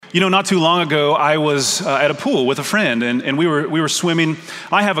Not too long ago, I was at a pool with a friend, and we were swimming.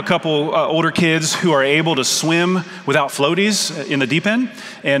 I have a couple older kids who are able to swim without floaties in the deep end,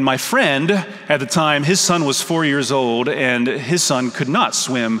 and my friend at the time, his son was 4 years old, and his son could not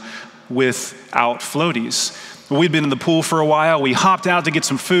swim without floaties. We'd been in the pool for a while. We hopped out to get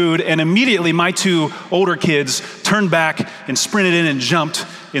some food, and immediately my two older kids turned back and sprinted in and jumped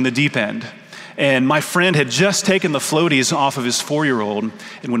in the deep end. And my friend had just taken the floaties off of his 4-year-old.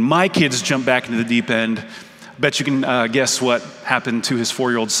 And when my kids jumped back into the deep end, I bet you can guess what happened to his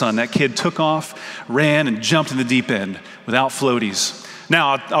 4-year-old son. That kid took off, ran, and jumped in the deep end without floaties.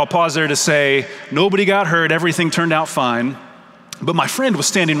 Now, I'll pause there to say, nobody got hurt. Everything turned out fine. But my friend was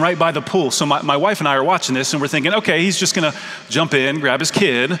standing right by the pool. So my wife and I are watching this, and we're thinking, okay, he's just going to jump in, grab his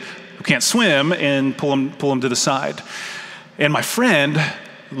kid who can't swim, and pull him to the side. And my friend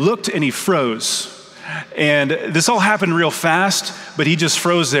looked and he froze. And this all happened real fast, but he just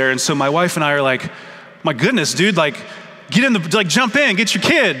froze there. And so my wife and I are like, my goodness, dude, jump in, get your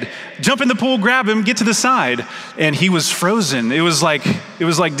kid, jump in the pool, grab him, get to the side. And he was frozen. It was like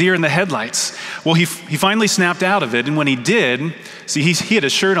deer in the headlights. Well, he finally snapped out of it. And when he did, see, he had a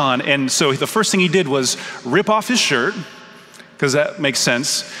shirt on. And so the first thing he did was rip off his shirt, because that makes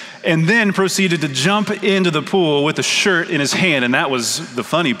sense, and then proceeded to jump into the pool with the shirt in his hand, and that was the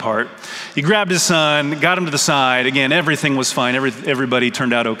funny part. He grabbed his son, got him to the side. Again, everything was fine. Everybody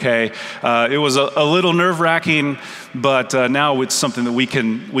turned out okay. It was a little nerve-wracking, but now it's something that we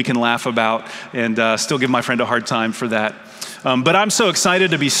can laugh about and still give my friend a hard time for that. But I'm so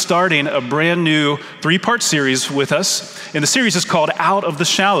excited to be starting a brand new 3-part series with us. And the series is called Out of the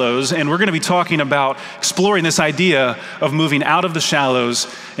Shallows. And we're going to be talking about exploring this idea of moving out of the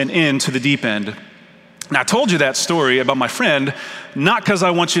shallows and into the deep end. Now, I told you that story about my friend, not because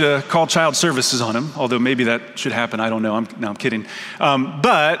I want you to call child services on him, although maybe that should happen. I don't know. I'm kidding.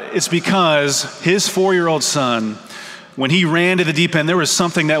 But it's because his 4-year-old son, when he ran to the deep end, there was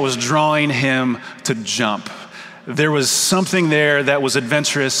something that was drawing him to jump. There was something there that was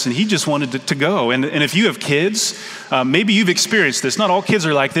adventurous, and he just wanted to go. And if you have kids, maybe you've experienced this. Not all kids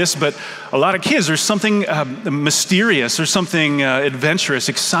are like this, but a lot of kids, there's something mysterious or something adventurous,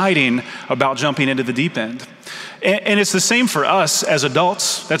 exciting about jumping into the deep end. And it's the same for us as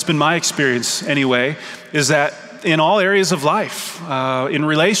adults. That's been my experience anyway, is that in all areas of life, in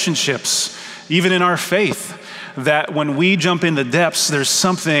relationships, even in our faith, that when we jump in the depths, there's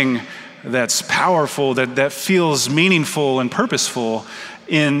something that's powerful, that feels meaningful and purposeful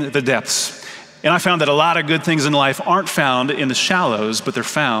in the depths. And I found that a lot of good things in life aren't found in the shallows, but they're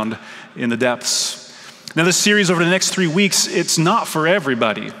found in the depths. Now, this series over the next 3 weeks, it's not for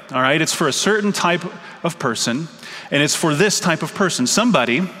everybody, all right? It's for a certain type of person, and it's for this type of person,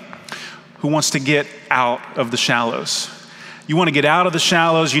 somebody who wants to get out of the shallows. You want to get out of the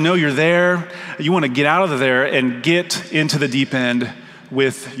shallows, you know you're there, you want to get out of there and get into the deep end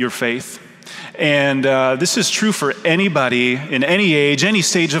with your faith. And this is true for anybody in any age, any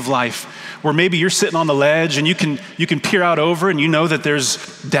stage of life, where maybe you're sitting on the ledge and you can peer out over and you know that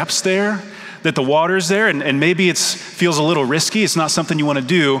there's depths there, that the water's there, and maybe it feels a little risky. It's not something you want to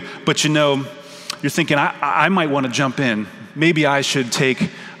do, but you're thinking, I might want to jump in. Maybe I should take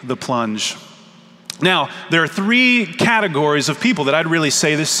the plunge. Now, there are 3 categories of people that I'd really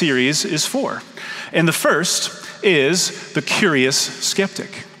say this series is for. And the first is the curious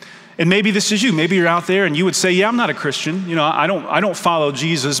skeptic. And maybe this is you. Maybe you're out there and you would say, yeah, I'm not a Christian. I don't follow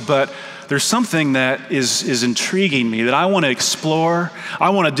Jesus, but there's something that is intriguing me that I want to explore. I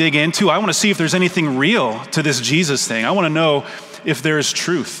want to dig into. I want to see if there's anything real to this Jesus thing. I want to know if there's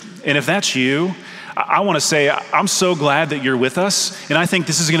truth. And if that's you, I want to say, I'm so glad that you're with us. And I think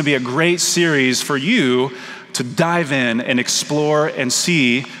this is going to be a great series for you to dive in and explore and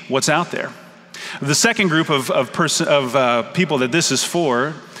see what's out there. The second group of people that this is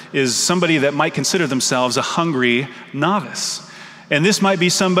for is somebody that might consider themselves a hungry novice. And this might be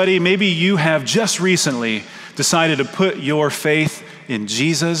somebody, maybe you have just recently decided to put your faith in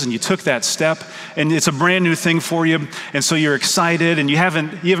Jesus, and you took that step, and it's a brand new thing for you, and so you're excited, and you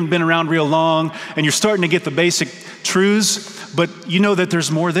haven't been around real long, and you're starting to get the basic truths, but you know that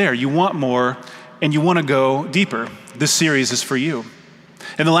there's more there. You want more, and you want to go deeper. This series is for you.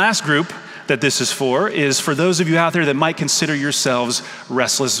 And the last group that this is for those of you out there that might consider yourselves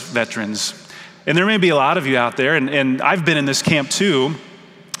restless veterans. And there may be a lot of you out there, and I've been in this camp too.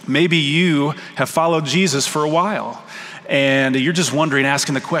 Maybe you have followed Jesus for a while, and you're just wondering,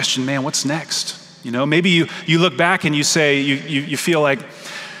 asking the question, man, what's next? Maybe you look back and you say, you feel like,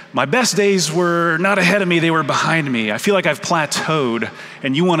 my best days were not ahead of me, they were behind me. I feel like I've plateaued,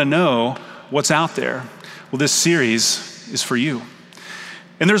 and you want to know what's out there. Well, this series is for you.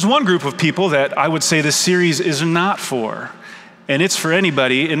 And there's one group of people that I would say this series is not for, and it's for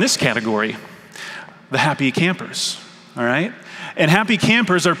anybody in this category, the happy campers, all right? And happy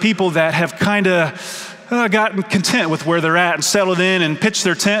campers are people that have kind of gotten content with where they're at and settled in and pitched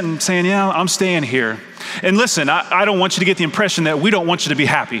their tent and saying, yeah, I'm staying here. And listen, I don't want you to get the impression that we don't want you to be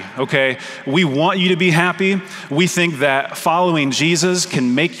happy, okay? We want you to be happy. We think that following Jesus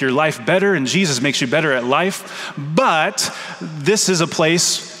can make your life better, and Jesus makes you better at life. But this is a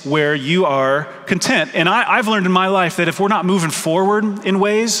place where you are content. And I've learned in my life that if we're not moving forward in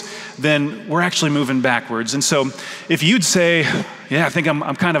ways, then we're actually moving backwards. And so if you'd say, yeah, I think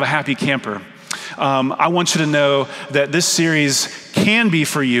I'm kind of a happy camper, I want you to know that this series can be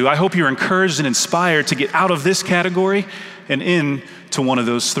for you. I hope you're encouraged and inspired to get out of this category and into one of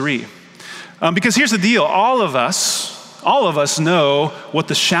those three. Because here's the deal, all of us know what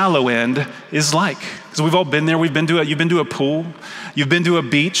the shallow end is like. Because we've all been there. You've been to a pool, you've been to a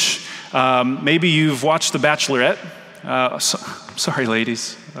beach, maybe you've watched The Bachelorette. Sorry,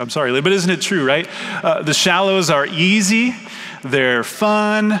 ladies. I'm sorry, but isn't it true, right? The shallows are easy, they're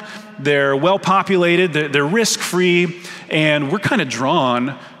fun, they're well-populated, they're risk-free, and we're kind of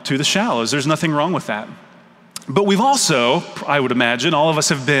drawn to the shallows. There's nothing wrong with that. But we've also, I would imagine, all of us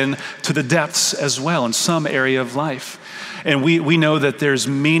have been to the depths as well in some area of life. And we know that there's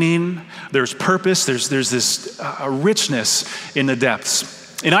meaning, there's purpose, there's this richness in the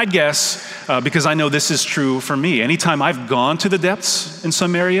depths. And I'd guess, because I know this is true for me, anytime I've gone to the depths in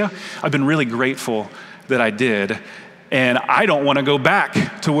some area, I've been really grateful that I did. And I don't want to go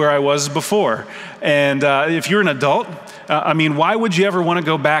back to where I was before. And if you're an adult, why would you ever want to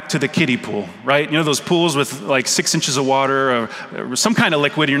go back to the kiddie pool, right? You know, those pools with like 6 inches of water or some kind of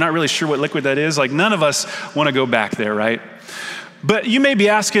liquid, you're not really sure what liquid that is. Like none of us want to go back there, right? But you may be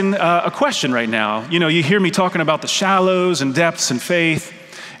asking a question right now. You know, you hear me talking about the shallows and depths and faith,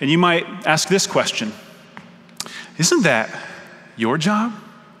 and you might ask this question. Isn't that your job?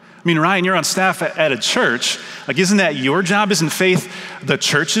 I mean, Ryan, you're on staff at a church. Like, isn't that your job? Isn't faith the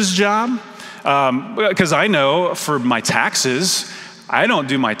church's job? Because I know for my taxes, I don't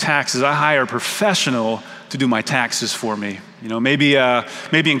do my taxes. I hire a professional to do my taxes for me. You know, maybe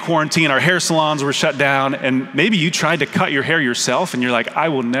in quarantine, our hair salons were shut down, and maybe you tried to cut your hair yourself, and you're like, I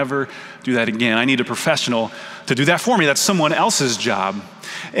will never do that again. I need a professional to do that for me. That's someone else's job.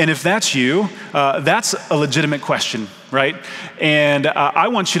 And if that's you, that's a legitimate question, right? And I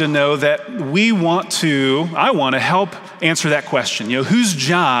want you to know that I want to help answer that question. You know, whose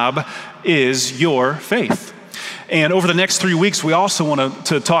job is your faith? And over the next 3 weeks, we also want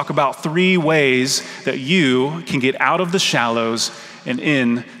to talk about 3 ways that you can get out of the shallows and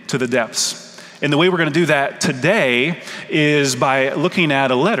into the depths. And the way we're going to do that today is by looking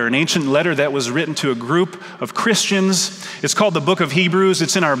at a letter, an ancient letter that was written to a group of Christians. It's called the Book of Hebrews.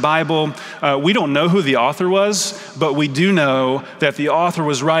 It's in our Bible. We don't know who the author was, but we do know that the author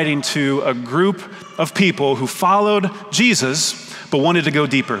was writing to a group of people who followed Jesus, but wanted to go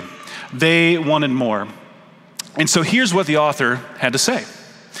deeper. They wanted more. And so here's what the author had to say.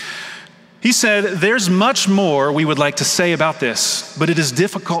 He said, there's much more we would like to say about this, but it is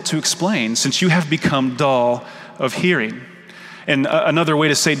difficult to explain since you have become dull of hearing. And another way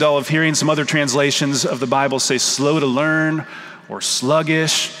to say dull of hearing, some other translations of the Bible say slow to learn or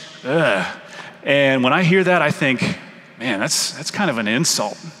sluggish. Ugh. And when I hear that, I think, man, that's kind of an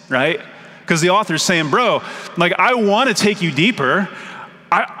insult, right? Because the author's saying, bro, like I want to take you deeper.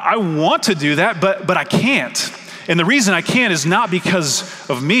 I want to do that, but I can't. And the reason I can't is not because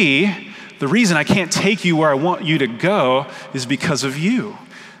of me. The reason I can't take you where I want you to go is because of you.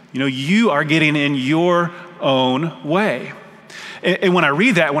 You know, you are getting in your own way. And when I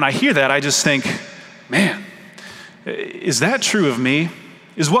read that, when I hear that, I just think, man, is that true of me?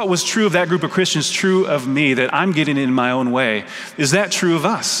 Is what was true of that group of Christians true of me, that I'm getting in my own way? Is that true of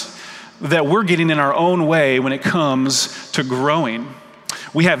us? That we're getting in our own way when it comes to growing?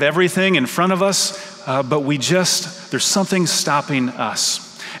 We have everything in front of us, but there's something stopping us.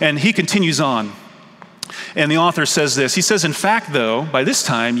 And he continues on. And the author says this. He says, in fact, though, by this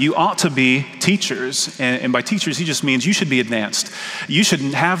time, you ought to be teachers. And by teachers, he just means you should be advanced. You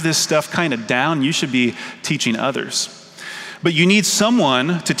shouldn't have this stuff kind of down. You should be teaching others. But you need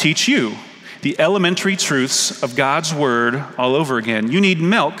someone to teach you the elementary truths of God's word all over again. You need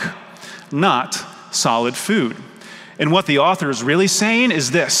milk, not solid food. And what the author is really saying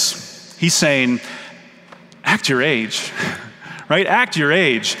is this. He's saying, act your age. Right? Act your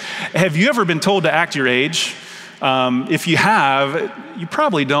age. Have you ever been told to act your age? If you have, you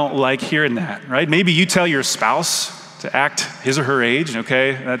probably don't like hearing that, right? Maybe you tell your spouse to act his or her age,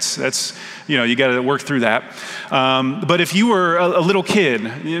 okay? That's you got to work through that. But if you were a little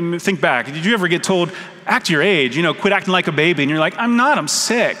kid, think back, did you ever get told, act your age, quit acting like a baby? And you're like, I'm not, I'm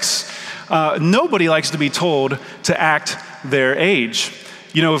 6. Nobody likes to be told to act their age.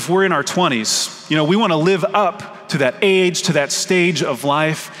 If we're in our 20s, we want to live up to that age, to that stage of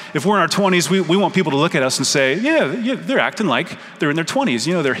life. If we're in our 20s, we want people to look at us and say, yeah, they're acting like they're in their 20s.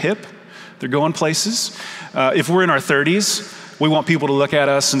 They're hip, they're going places. If we're in our 30s, we want people to look at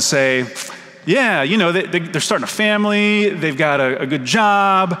us and say, yeah, they're starting a family, they've got a good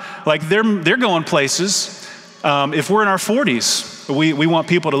job, like they're going places. If we're in our 40s, we want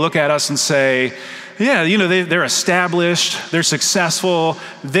people to look at us and say, yeah, they're established, they're successful,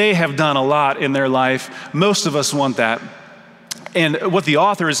 they have done a lot in their life. Most of us want that. And what the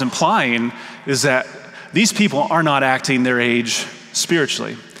author is implying is that these people are not acting their age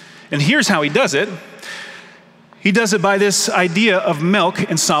spiritually. And here's how he does it. He does it by this idea of milk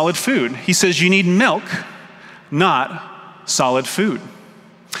and solid food. He says you need milk, not solid food.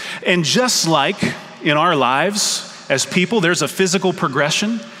 And just like in our lives as people, there's a physical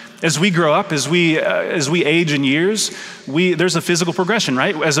progression. As we grow up, as we age in years, there's a physical progression,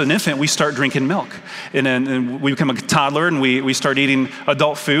 right? As an infant, we start drinking milk. And then we become a toddler and we start eating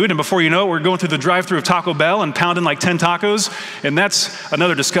adult food. And before you know it, we're going through the drive-thru of Taco Bell and pounding like 10 tacos. And that's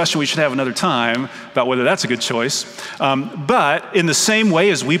another discussion we should have another time about whether that's a good choice. But in the same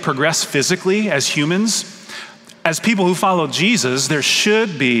way as we progress physically as humans, as people who follow Jesus, there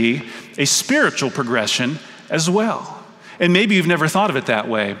should be a spiritual progression as well. And maybe you've never thought of it that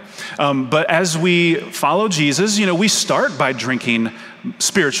way. But as we follow Jesus, we start by drinking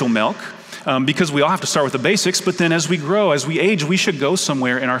spiritual milk because we all have to start with the basics. But then as we grow, as we age, we should go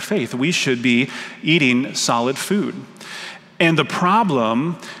somewhere in our faith. We should be eating solid food. And the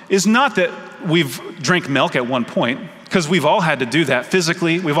problem is not that we've drank milk at one point, because we've all had to do that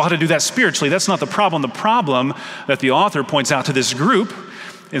physically. We've all had to do that spiritually. That's not the problem. The problem that the author points out to this group,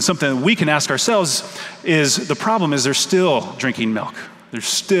 and something that we can ask ourselves, is the problem is they're still drinking milk. They're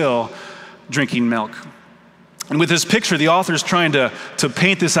still drinking milk. And with this picture, the author's trying to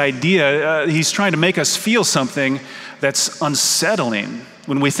paint this idea. He's trying to make us feel something that's unsettling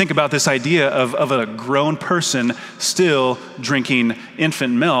when we think about this idea of a grown person still drinking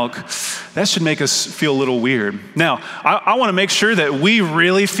infant milk. That should make us feel a little weird. Now, I want to make sure that we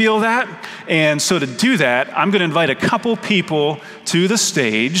really feel that. And so to do that, I'm going to invite a couple people to the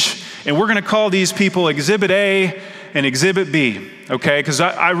stage, and we're going to call these people Exhibit A and Exhibit B, okay? Because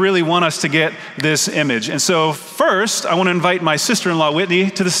I really want us to get this image. And so first, I want to invite my sister-in-law,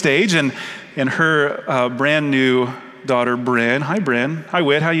 Whitney, to the stage, and her brand new daughter, Bryn. Hi, Bryn. Hi,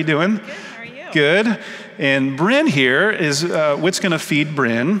 Whit. How you doing? Good. How are you? Good. And Bryn here is, Whit's going to feed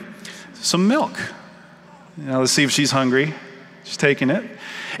Bryn some milk. Now let's see if she's hungry. She's taking it.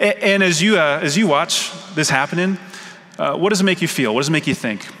 And as you watch this happening, what does it make you feel? What does it make you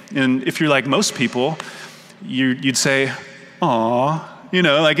think? And if you're like most people, you'd say, "Aw,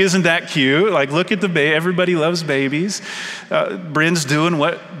 isn't that cute? Like, look at the baby. Everybody loves babies." Bryn's doing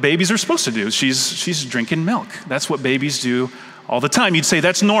what babies are supposed to do. She's drinking milk. That's what babies do all the time. You'd say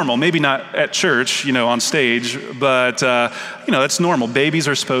that's normal. Maybe not at church, on stage, but that's normal. Babies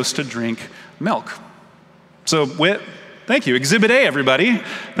are supposed to drink milk. So, Whit, thank you. Exhibit A, everybody.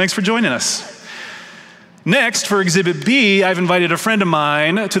 Thanks for joining us. Next, for Exhibit B, I've invited a friend of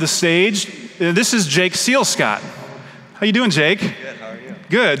mine to the stage. This is Jake Sealscott. How you doing, Jake? Good, how are you?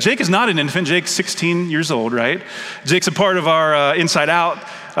 Good. Jake is not an infant. Jake's 16 years old, right? Jake's a part of our Inside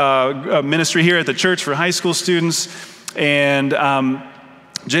Out ministry here at the church for high school students. And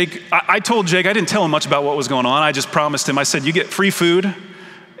Jake, I told Jake, I didn't tell him much about what was going on. I just promised him, I said, you get free food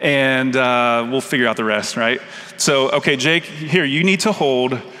and we'll figure out the rest, right? So, okay, Jake, here, you need to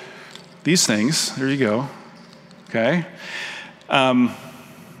hold these things. There you go. Okay. All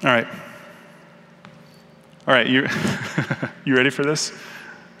right. All right, you ready for this?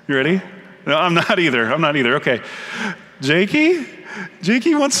 You ready? No, I'm not either. Okay. Jakey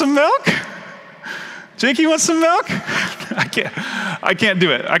wants some milk? Jakey wants some milk? I can't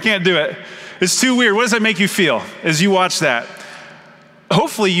do it. It's too weird. What does that make you feel as you watch that?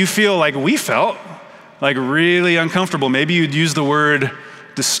 Hopefully you feel like we felt, like really uncomfortable. Maybe you'd use the word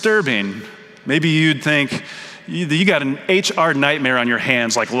disturbing. Maybe you'd think, you got an HR nightmare on your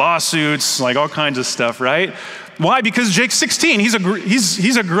hands, like lawsuits, like all kinds of stuff, right? Why? Because Jake's 16.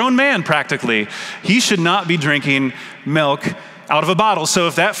 He's a grown man practically. He should not be drinking milk out of a bottle. So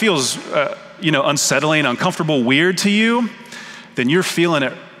if that feels, unsettling, uncomfortable, weird to you, then you're feeling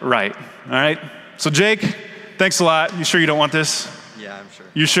it right. All right. So Jake, thanks a lot. You sure you don't want this? Yeah, I'm sure.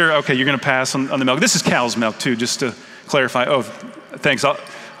 You sure? Okay, you're going to pass on the milk. This is cow's milk too, just to clarify. Oh, thanks.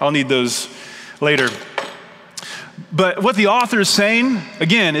 I'll need those later. But what the author is saying,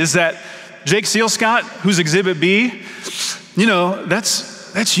 again, is that Jake Sealscott, who's Exhibit B,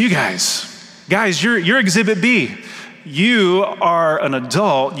 that's you guys. Guys, you're Exhibit B. You are an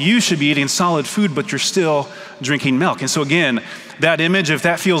adult. You should be eating solid food, but you're still drinking milk. And so again, that image, if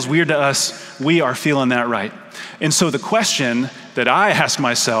that feels weird to us, we are feeling that right. And so the question that I ask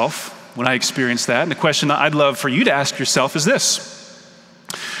myself when I experience that, and the question I'd love for you to ask yourself is this: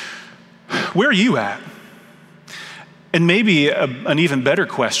 where are you at? And maybe an even better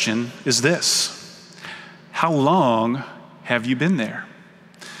question is this: how long have you been there?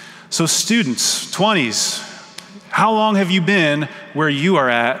 So students, 20s, how long have you been where you are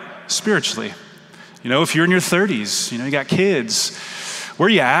at spiritually? If you're in your 30s, you got kids, where are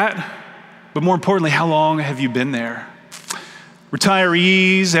you at? But more importantly, how long have you been there?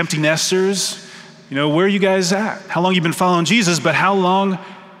 Retirees, empty nesters, where are you guys at? How long have you been following Jesus, but how long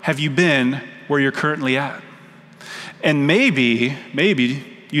have you been where you're currently at? And maybe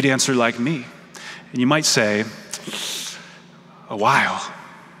you'd answer like me. And you might say, a while.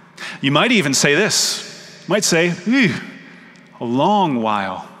 You might even say this. You might say, a long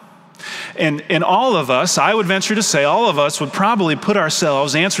while. And all of us, I would venture to say, all of us would probably put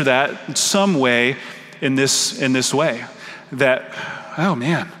ourselves, answer that in some way in this way. That, oh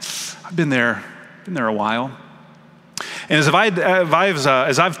man, I've been there a while. And as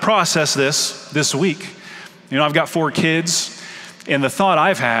I've processed this week, I've got 4 kids, and the thought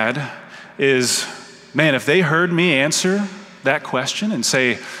I've had is, man, if they heard me answer that question and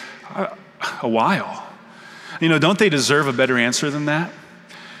say, a while, don't they deserve a better answer than that?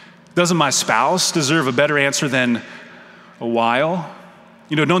 Doesn't my spouse deserve a better answer than a while?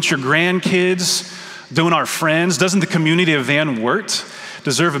 Don't your grandkids, don't our friends, doesn't the community of Van Wert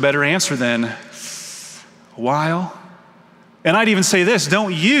deserve a better answer than a while? And I'd even say this: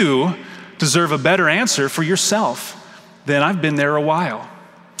 don't you deserve a better answer for yourself than I've been there a while?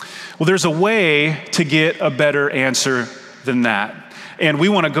 Well, there's a way to get a better answer than that. And we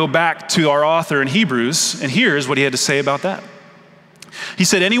want to go back to our author in Hebrews, and here's what he had to say about that. He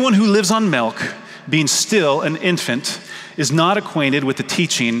said, anyone who lives on milk, being still an infant, is not acquainted with the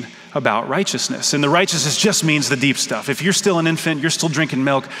teaching about righteousness. And the righteousness just means the deep stuff. If you're still an infant, you're still drinking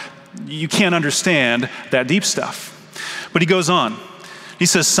milk, you can't understand that deep stuff. But he goes on. He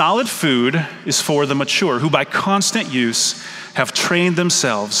says, solid food is for the mature, who by constant use have trained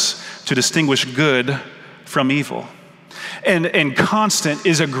themselves to distinguish good from evil. And constant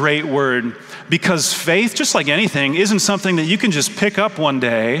is a great word, because faith, just like anything, isn't something that you can just pick up one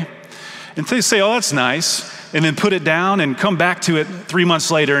day and say, oh, that's nice, and then put it down and come back to it 3 months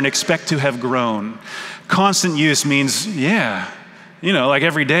later and expect to have grown. Constant use means, like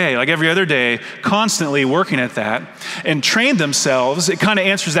every day, like every other day, constantly working at that. And train themselves, it kind of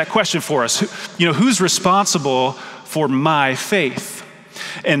answers that question for us. Who's responsible for my faith?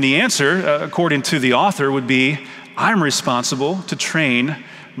 And the answer, according to the author, would be, I'm responsible to train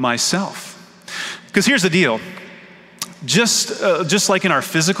myself. Because here's the deal. Just like in our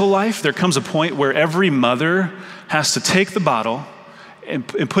physical life, there comes a point where every mother has to take the bottle and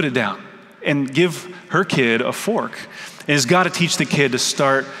put it down and give her kid a fork. And has got to teach the kid to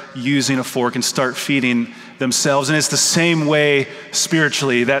start using a fork and start feeding themselves. And it's the same way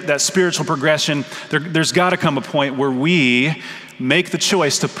spiritually, that spiritual progression. There's got to come a point where we make the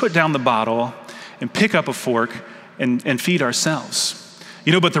choice to put down the bottle and pick up a fork and feed ourselves.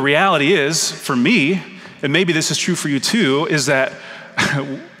 But the reality is, for me, and maybe this is true for you too, is that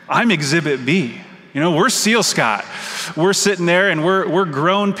I'm Exhibit B. We're Sealscott. We're sitting there and we're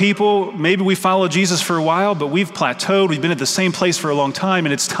grown people. Maybe we follow Jesus for a while, but we've plateaued. We've been at the same place for a long time,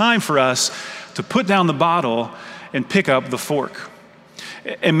 and it's time for us to put down the bottle and pick up the fork.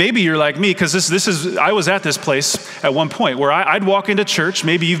 And maybe you're like me, because I was at this place at one point where I'd walk into church.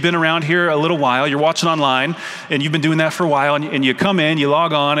 Maybe you've been around here a little while, you're watching online, and you've been doing that for a while, and you come in, you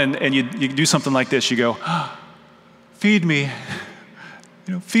log on, and you do something like this. You go, feed me,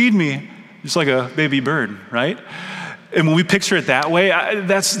 feed me, just like a baby bird, right? And when we picture it that way,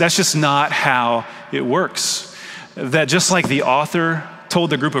 that's just not how it works. That just like the author told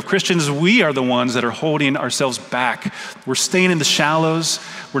the group of Christians, we are the ones that are holding ourselves back. We're staying in the shallows.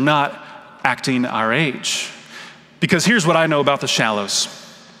 We're not acting our age. Because here's what I know about the shallows.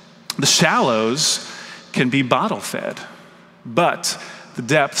 The shallows can be bottle fed, but the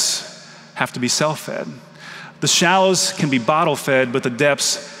depths have to be self-fed. The shallows can be bottle fed, but the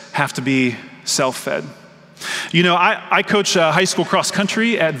depths have to be self-fed. You know, I coach high school cross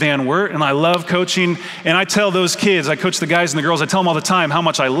country at Van Wert, and I love coaching. And I tell those kids, I coach the guys and the girls, I tell them all the time how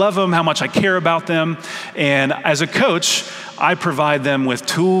much I love them, how much I care about them. And as a coach, I provide them with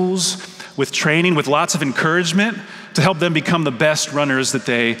tools, with training, with lots of encouragement to help them become the best runners that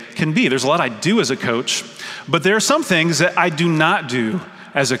they can be. There's a lot I do as a coach, but there are some things that I do not do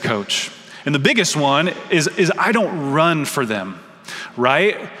as a coach. And the biggest one is I don't run for them,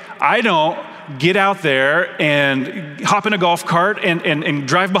 right? I don't get out there and hop in a golf cart and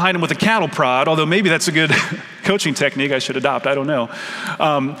drive behind them with a cattle prod, although maybe that's a good coaching technique I should adopt, I don't know.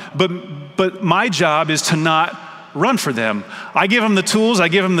 But my job is to not run for them. I give them the tools, I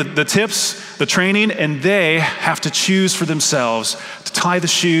give them the tips, the training, and they have to choose for themselves to tie the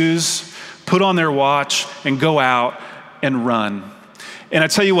shoes, put on their watch, and go out and run. And I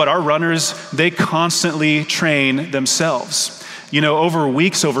tell you what, our runners, they constantly train themselves. You know, over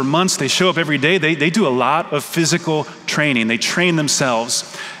weeks, over months, they show up every day. They do a lot of physical training. They train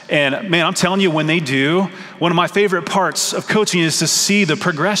themselves. And man, I'm telling you, when they do, one of my favorite parts of coaching is to see the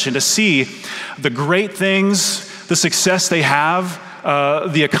progression, to see the great things, the success they have,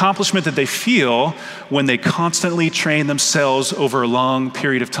 the accomplishment that they feel when they constantly train themselves over a long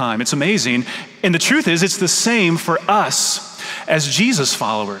period of time. It's amazing. And the truth is, it's the same for us as Jesus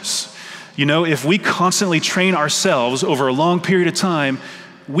followers. You know, if we constantly train ourselves over a long period of time,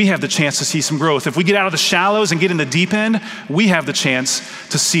 we have the chance to see some growth. If we get out of the shallows and get in the deep end, we have the chance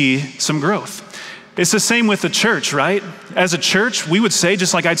to see some growth. It's the same with the church, right? As a church, we would say,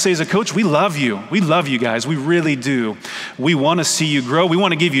 just like I'd say as a coach, we love you. We love you guys. We really do. We want to see you grow. We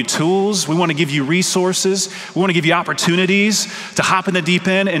want to give you tools. We want to give you resources. We want to give you opportunities to hop in the deep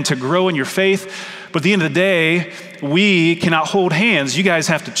end and to grow in your faith. But at the end of the day, we cannot hold hands. You guys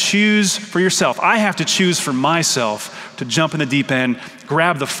have to choose for yourself. I have to choose for myself to jump in the deep end,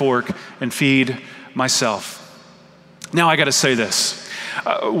 grab the fork, and feed myself. Now I got to say this.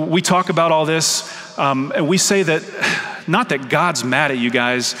 We talk about all this, and we say that, not that God's mad at you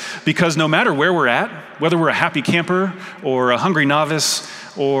guys, because no matter where we're at, whether we're a happy camper or a hungry novice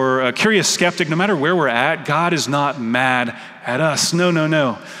or a curious skeptic, no matter where we're at, God is not mad at us.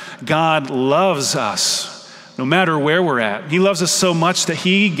 No. God loves us no matter where we're at. He loves us so much that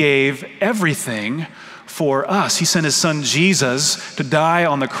he gave everything for us. He sent his son Jesus to die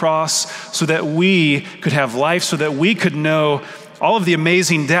on the cross so that we could have life, so that we could know all of the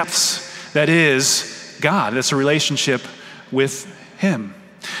amazing depths that is God. That's a relationship with him.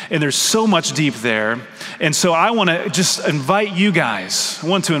 And there's so much deep there. And so I want to just invite you guys, I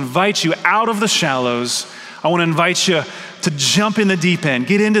want to invite you out of the shallows. I want to invite you to jump in the deep end,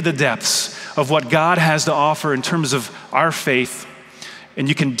 get into the depths of what God has to offer in terms of our faith. And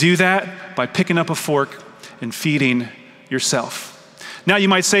you can do that by picking up a fork and feeding yourself. Now you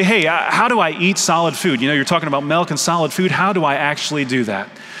might say, hey, how do I eat solid food? You know, you're talking about milk and solid food. How do I actually do that?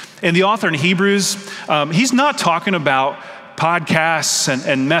 And the author in Hebrews, he's not talking about podcasts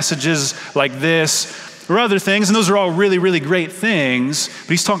and messages like this or other things, and those are all really, really great things, but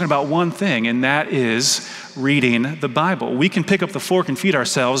he's talking about one thing, and that is reading the Bible. We can pick up the fork and feed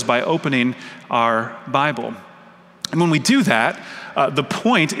ourselves by opening our Bible. And when we do that, the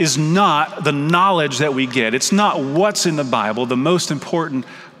point is not the knowledge that we get. It's not what's in the Bible. The most important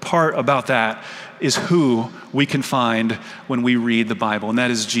part about that is who we can find when we read the Bible, and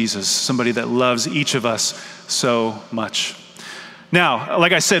that is Jesus, somebody that loves each of us so much. Now,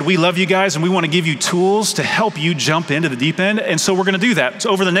 like I said, we love you guys and we want to give you tools to help you jump into the deep end. And so we're going to do that. So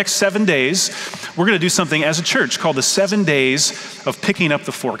over the next 7 days, we're going to do something as a church called the 7 days of picking up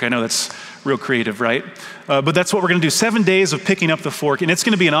the fork. I know that's real creative, right? But that's what we're going to do, 7 days of picking up the fork. And it's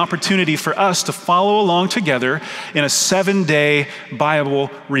going to be an opportunity for us to follow along together in a 7-day Bible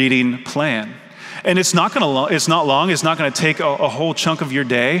reading plan. And it's not long. It's not going to take a whole chunk of your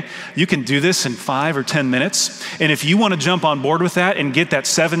day. You can do this in 5 or 10 minutes. And if you want to jump on board with that and get that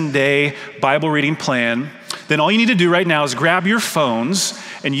 7-day Bible reading plan, then all you need to do right now is grab your phones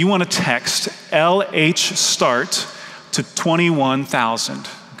and you want to text LH Start to 21,000.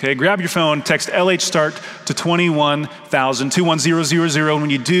 Okay, grab your phone, text LH Start to 21,000, 21000. And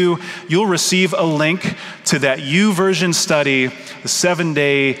when you do, you'll receive a link to that YouVersion study, the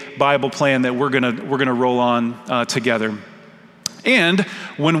 7-day Bible plan that we're gonna roll on together. And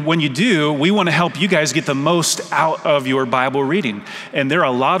when you do, we want to help you guys get the most out of your Bible reading. And there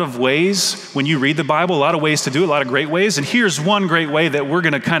are a lot of ways when you read the Bible, a lot of ways to do it, a lot of great ways. And here's one great way that we're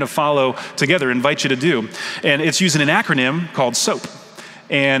going to kind of follow together, invite you to do. And it's using an acronym called SOAP.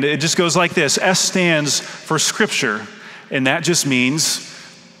 And it just goes like this. S stands for Scripture. And that just means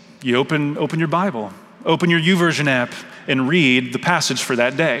you open your Bible, open your YouVersion app, and read the passage for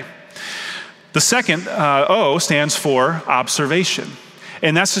that day. The second, O, stands for observation.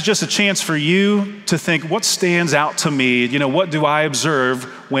 And that's just a chance for you to think, what stands out to me? What do I observe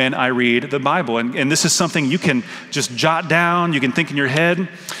when I read the Bible? And this is something you can just jot down, you can think in your head.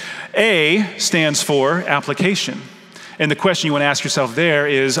 A stands for application. And the question you want to ask yourself there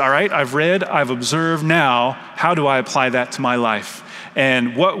is, all right, I've read, I've observed, now how do I apply that to my life?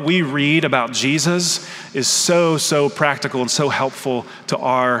 And what we read about Jesus is so practical and so helpful to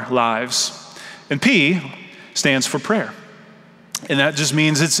our lives. And P stands for prayer. And that just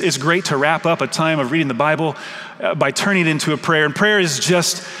means it's great to wrap up a time of reading the Bible by turning it into a prayer. And prayer is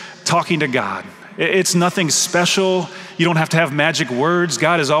just talking to God. It's nothing special. You don't have to have magic words.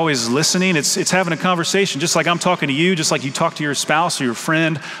 God is always listening. It's having a conversation, just like I'm talking to you, just like you talk to your spouse or your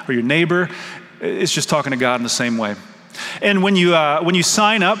friend or your neighbor. It's just talking to God in the same way. And when you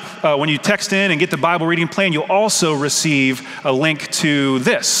sign up, when you text in and get the Bible reading plan, you'll also receive a link to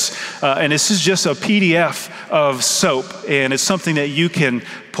this. And this is just a PDF of SOAP. And it's something that you can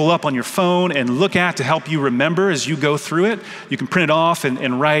pull up on your phone and look at to help you remember as you go through it. You can print it off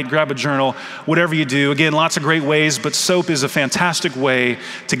and write, grab a journal, whatever you do. Again, lots of great ways, but SOAP is a fantastic way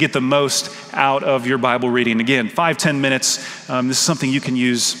to get the most out of your Bible reading. Again, 5-10 minutes. This is something you can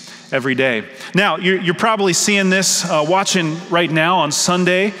use every day. Now, you're probably seeing this, watching right now on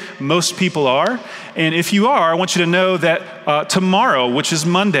Sunday. Most people are. And if you are, I want you to know that tomorrow, which is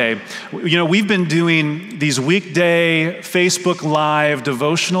Monday, we've been doing these weekday Facebook Live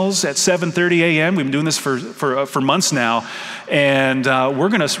devotionals at 7:30 a.m. We've been doing this for months now. And we're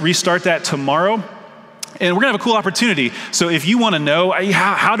going to restart that tomorrow. And we're going to have a cool opportunity. So if you want to know,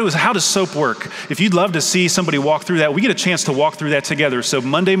 how does SOAP work? If you'd love to see somebody walk through that, we get a chance to walk through that together. So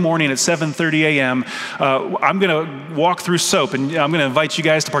Monday morning at 7:30 a.m., I'm going to walk through SOAP, and I'm going to invite you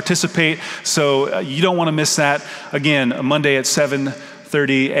guys to participate. So you don't want to miss that. Again, Monday at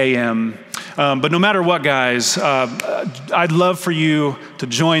 7:30 a.m. But no matter what, guys, I'd love for you to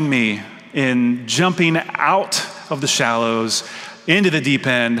join me in jumping out of the shallows into the deep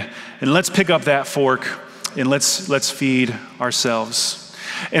end, and let's pick up that fork and let's feed ourselves.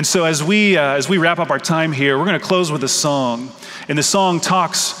 And so as we wrap up our time here, we're going to close with a song. And the song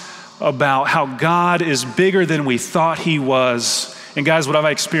talks about how God is bigger than we thought he was. And guys, what I've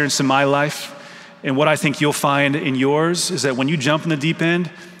experienced in my life and what I think you'll find in yours is that when you jump in the deep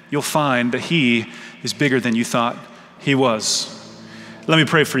end, you'll find that he is bigger than you thought he was. Let me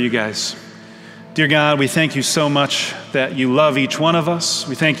pray for you guys. Dear God, we thank you so much that you love each one of us.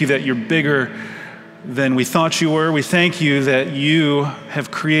 We thank you that you're bigger than we thought you were. We thank you that you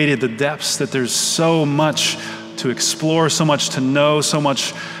have created the depths, that there's so much to explore, so much to know, so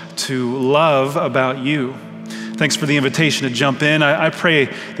much to love about you. Thanks for the invitation to jump in. I pray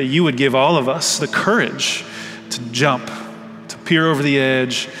that you would give all of us the courage to jump, to peer over the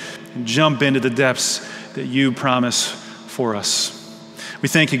edge, and jump into the depths that you promise for us. We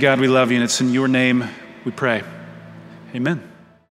thank you, God. We love you, and it's in your name we pray. Amen.